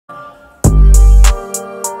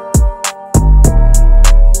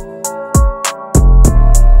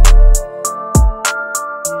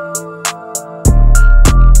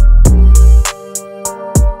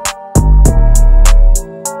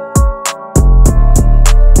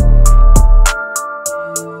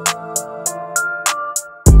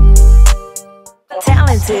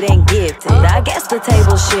gifted and gifted. I guess the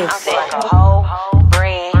table shifted. Like a whole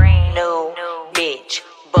brand new bitch.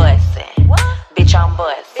 Bussin'. Bitch, I'm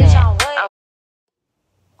bussin'.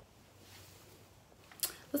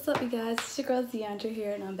 What's up, you guys? It's your girl Deandra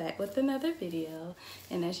here, and I'm back with another video.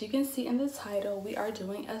 And as you can see in the title, we are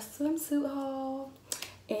doing a swimsuit haul.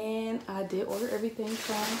 And I did order everything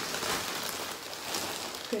from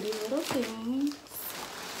Pretty Little Things.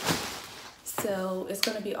 So it's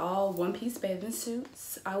going to be all one-piece bathing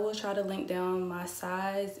suits. I will try to link down my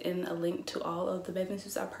size and a link to all of the bathing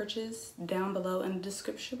suits I purchased down below in the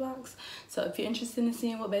description box. So if you're interested in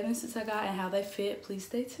seeing what bathing suits I got and how they fit, please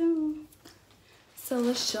stay tuned. So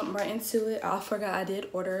let's jump right into it. I forgot I did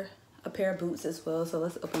order a pair of boots as well, so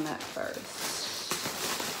let's open that first.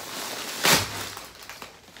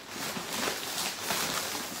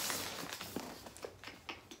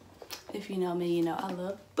 If you know me, you know I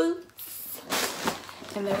love boots.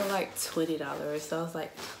 And they were like $20, so I was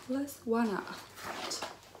like, why not?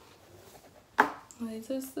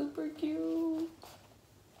 These are super cute.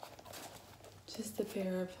 Just a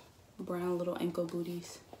pair of brown little ankle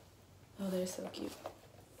booties. Oh, they're so cute.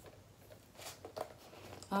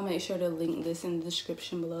 I'll make sure to link this in the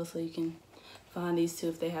description below so you can find these two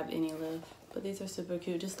if they have any left. But these are super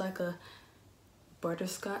cute, just like a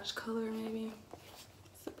butterscotch color maybe.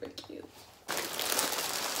 Super cute.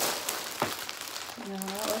 No, I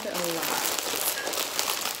like it a lot.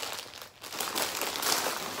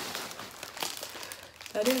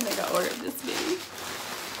 I didn't think I ordered this many.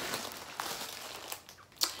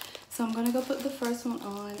 So I'm gonna go put the first one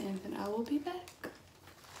on and then I will be back.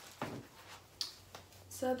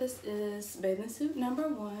 So this is bathing suit number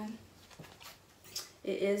 1.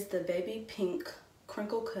 It is the baby pink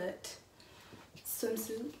crinkle cut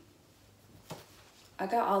swimsuit. I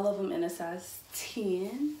got all of them in a size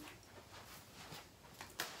 10.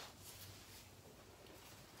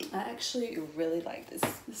 I actually really like this.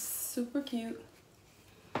 It's super cute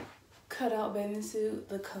cutout bathing suit.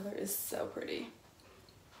 The color is so pretty.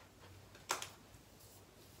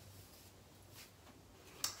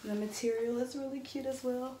 The material is really cute as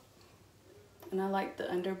well. And I like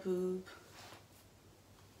the under boob.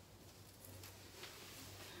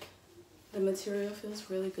 The material feels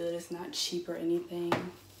really good. It's not cheap or anything.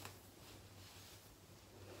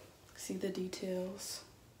 See the details.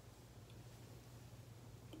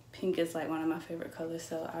 Pink is like one of my favorite colors,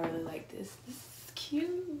 so I really like this. This is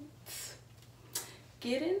cute.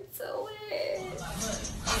 Get into it.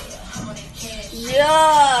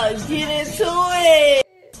 Yeah, get into it.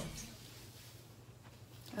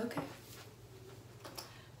 Okay.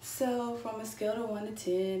 So from a scale of 1 to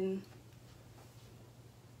 10,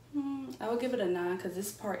 I would give it a 9 because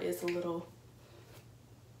this part is a little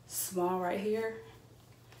small right here.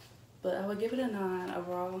 But I would give it a 9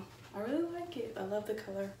 overall. I really like it. I love the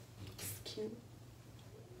color. It's cute.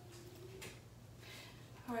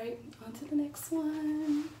 Alright, on to the next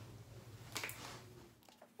one.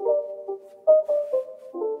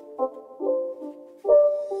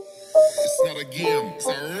 It's not a game, it's a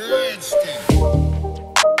rich thing.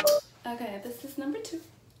 Okay, this is number 2.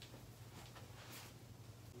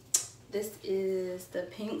 This is the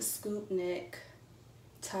pink scoop neck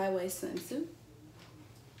tie-waist swimsuit.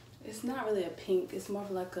 It's not really a pink, it's more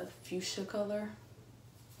of like a fuchsia color.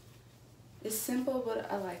 It's simple,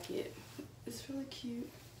 but I like it. It's really cute.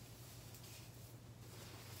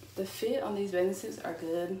 The fit on these bathing suits are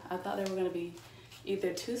good. I thought they were gonna be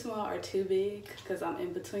either too small or too big because I'm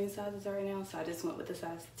in between sizes right now, so I just went with the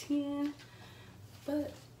size 10.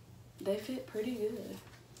 But they fit pretty good.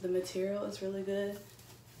 The material is really good.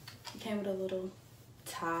 It came with a little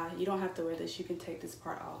tie. You don't have to wear this, you can take this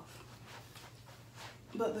part off.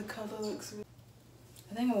 But the color looks really,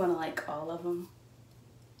 I think I want to like all of them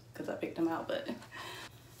because I picked them out, but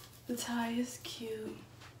the tie is cute.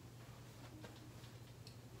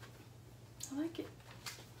 I like it.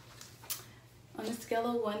 On a scale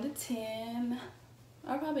of 1 to 10,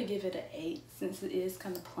 I'll probably give it an 8 since it is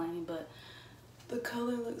kind of plain, but the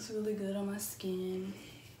color looks really good on my skin.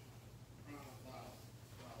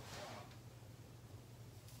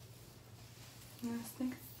 I just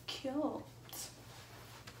think it's cute.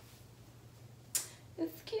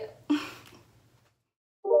 It's cute.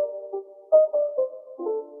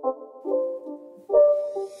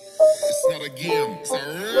 It's not a game, it's a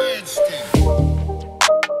rich thing.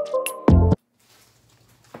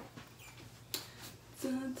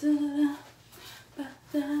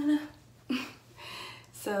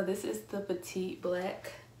 So this is the Petite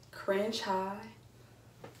black crunch high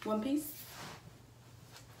one piece.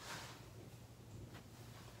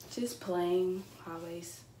 Just plain high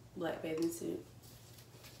waist black bathing suit.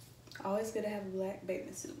 Always good to have a black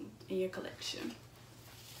bathing suit in your collection.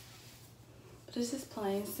 But it's just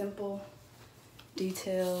plain, simple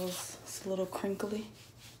details. It's a little crinkly.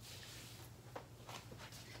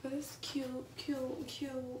 But it's cute, cute,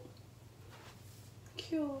 cute.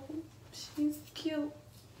 Cute. She's cute.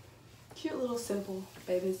 Cute little simple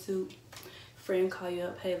bathing suit. Friend call you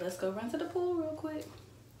up, hey, let's go run to the pool real quick.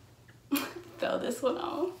 Throw this one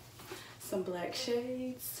on. Some black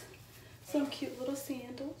shades. Some cute little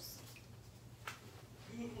sandals.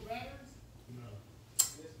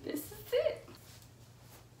 This is it.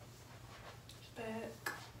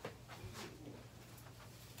 Back.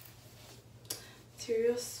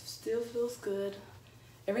 Material still feels good.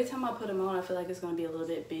 Every time I put them on, I feel like it's going to be a little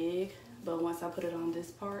bit big. But once I put it on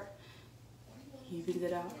this part, evens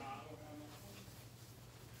it out.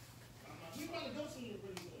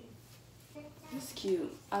 It's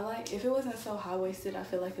cute. I like, if it wasn't so high-waisted, I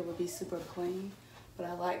feel like it would be super plain. But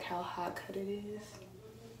I like how high cut it is.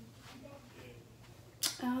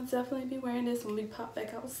 I'll definitely be wearing this when we pop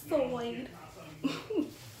back outside.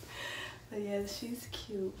 But yeah, she's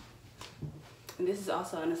cute. And this is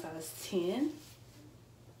also in a size 10.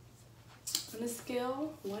 On a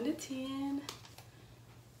scale 1 to 10.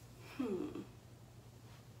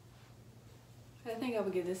 I think I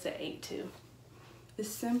would give this an 8 too. It's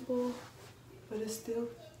simple, but it's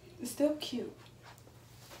still cute.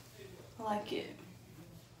 I like it.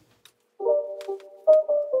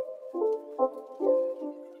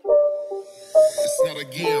 It's not a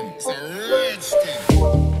game, it's a red skin.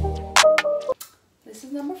 This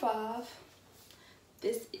is number 5.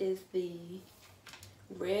 This is the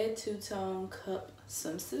red two-tone cup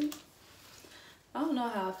swimsuit. I don't know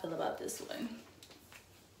how I feel about this one.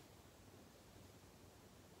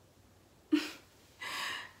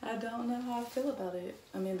 I don't know how I feel about it.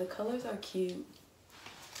 I mean, the colors are cute.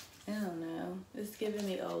 I don't know. It's giving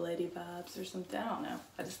me old lady vibes or something. I don't know.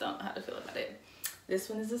 I just don't know how to feel about it. This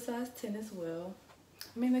one is a size 10 as well.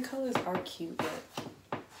 I mean, the colors are cute,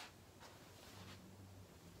 but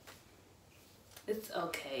it's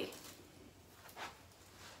okay.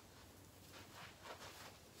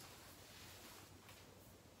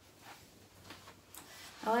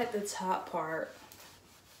 I like the top part.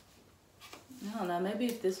 I don't know, maybe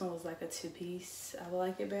if this one was like a 2-piece, I would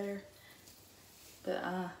like it better. But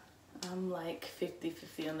I'm like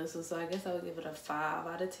 50-50 on this one, so I guess I would give it a 5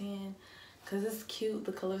 out of 10. Cause it's cute,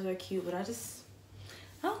 the colors are cute, but I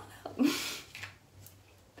don't know.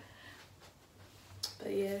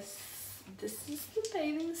 But yes, this is the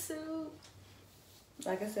bathing suit.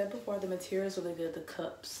 Like I said before, the material is really good. The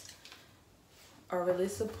cups are really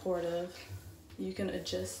supportive. You can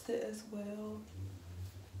adjust it as well.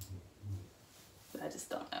 But I just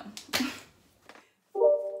don't know.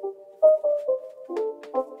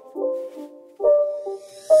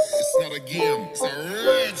 It's not a game, it's a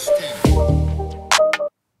red skin.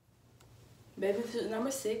 Bathing suit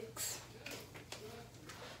number 6.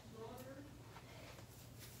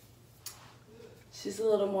 She's a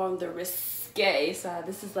little more on the risque side.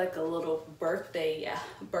 This is like a little birthday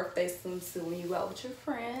swimsuit when you go out with your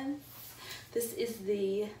friends. This is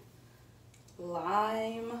the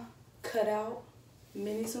lime cutout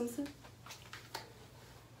mini swimsuit.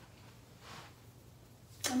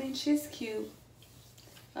 I mean, she's cute.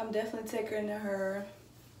 I'm definitely taking her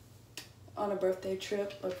on a birthday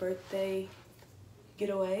trip, a birthday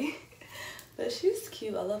getaway. But she's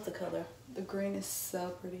cute. I love the color. The green is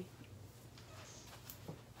so pretty.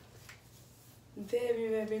 Very,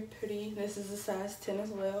 very pretty. This is a size 10 as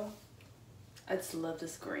well. I just love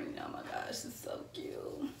this green. Oh my gosh, it's so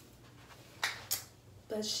cute.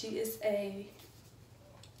 But she is a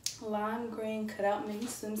lime green cutout mini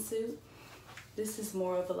swimsuit. This is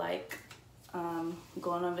more of a like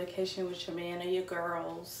going on vacation with your man or your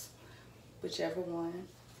girls, whichever one.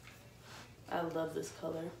 I love this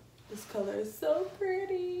color. This color is so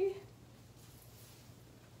pretty.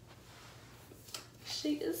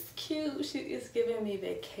 She is cute. She is giving me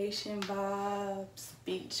vacation vibes,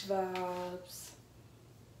 beach vibes.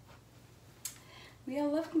 We are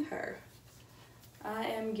loving her. I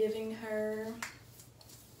am giving her,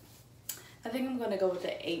 I think I'm gonna go with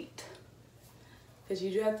the 8. Because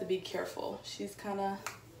you do have to be careful. She's kind of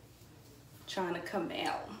trying to come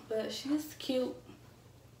out. But she's cute.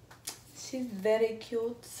 She's very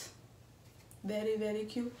cute. Very, very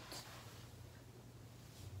cute.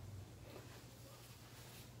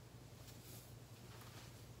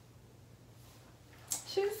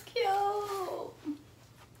 She's cute.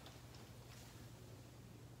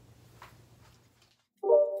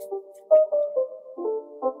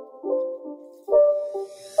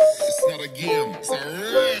 It's not a game, it's a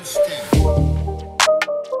red skin.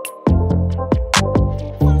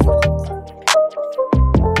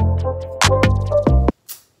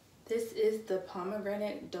 the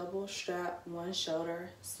Pomegranate double strap one shoulder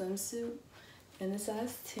swimsuit in the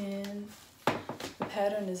size 10. The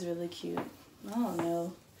pattern is really cute. I don't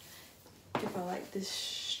know if I like this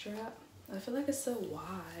strap. I feel like it's so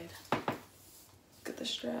wide. Look at the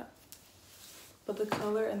strap. But the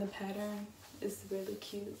color and the pattern is really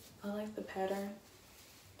cute. I like the pattern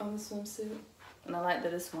on the swimsuit. And I like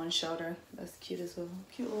that it's one shoulder. That's cute as well.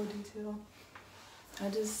 Cute little detail. I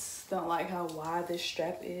just don't like how wide this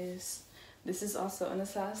strap is. This is also in a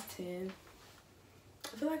size 10.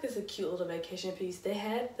 I feel like it's a cute little vacation piece. They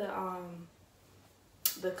had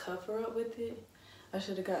the cover up with it. I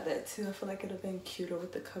should have got that too. I feel like it would have been cuter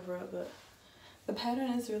with the cover up, but the pattern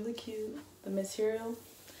is really cute. The material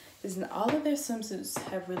is, all of their swimsuits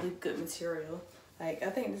have really good material. Like, I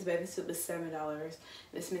think this bathing suit was $7.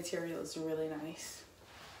 This material is really nice.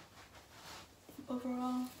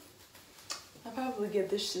 Overall, I probably give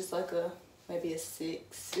this just like maybe a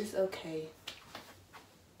 6. It's okay.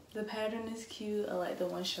 The pattern is cute. I like the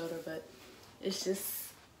one shoulder, but it's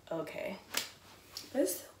just okay. But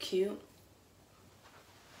it's still cute.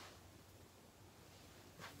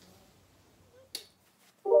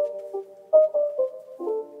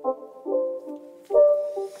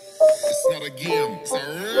 It's not a game, it's a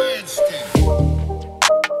rich thing.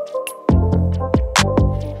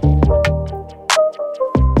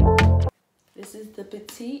 This is the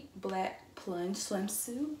Petite black plunge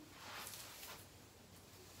swimsuit.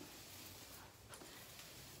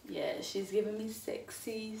 Yeah, she's giving me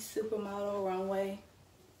sexy supermodel runway.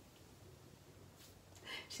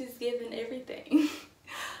 She's giving everything.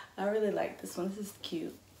 I really like this one. This is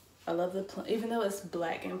cute. I love the plunge. Even though it's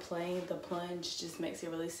black and plain, the plunge just makes it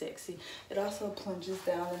really sexy. It also plunges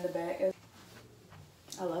down in the back.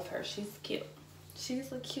 I love her. She's cute.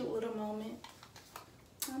 She's a cute little moment.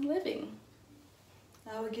 I'm living.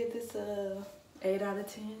 I would give this a 8 out of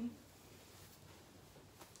 10.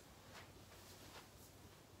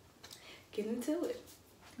 Get into it.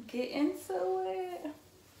 Get into it.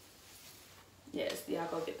 Yes, y'all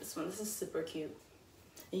go get this one. This is super cute.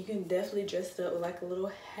 And you can definitely dress it up with like a little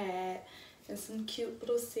hat and some cute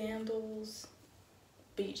little sandals,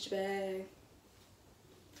 beach bag.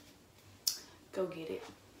 Go get it.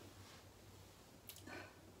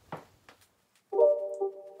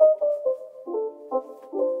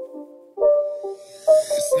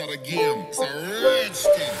 It's not a game, it's a rich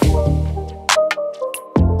thing.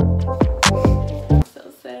 I'm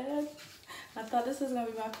so sad. I thought this was gonna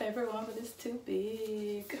be my favorite one, but it's too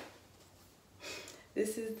big.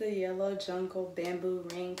 This is the yellow jungle bamboo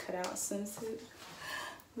ring cutout swimsuit.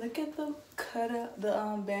 Look at the cutout,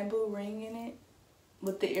 the bamboo ring in it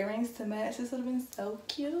with the earrings to match. This would have been so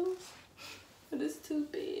cute, but it's too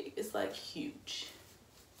big. It's like huge.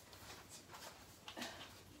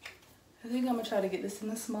 I think I'm gonna try to get this in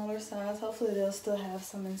a smaller size. Hopefully they'll still have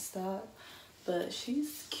some in stock, but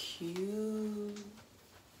she's cute.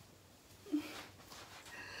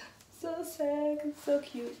 So sad, it's so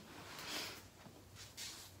cute.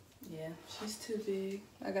 Yeah, she's too big.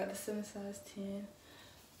 I got this in a size 10.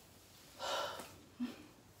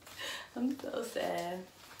 I'm so sad.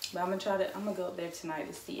 But I'm gonna go up there tonight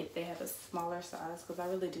to see if they have a smaller size, because I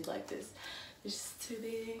really do like this. It's just too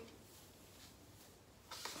big.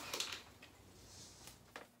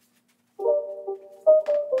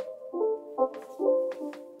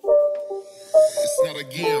 It's not a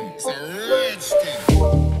game, it's a rich thing.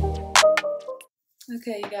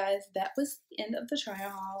 Okay, you guys, that was the end of the try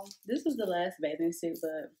on haul. This was the last bathing suit,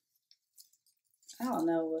 but I don't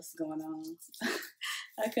know what's going on.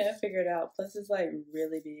 I couldn't figure it out. Plus, it's like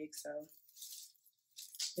really big, so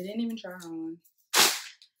it didn't even try on.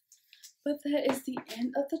 But that is the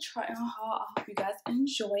end of the try on haul. I hope you guys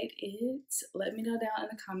enjoyed it. Let me know down in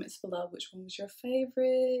the comments below which one was your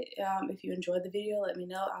favorite. If you enjoyed the video, let me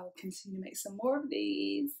know. I will continue to make some more of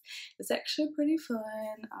these. It's actually pretty fun.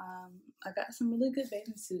 I got some really good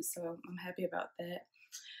bathing suits, so I'm happy about that.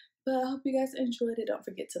 But I hope you guys enjoyed it. Don't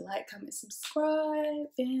forget to like, comment,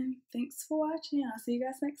 subscribe, and thanks for watching. I'll see you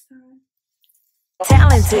guys next time.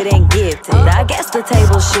 Talented and gifted, I guess the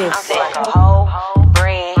table shifted. Like a whole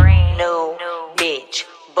brand new bitch,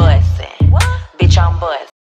 bustin'. Bitch, I'm bustin'.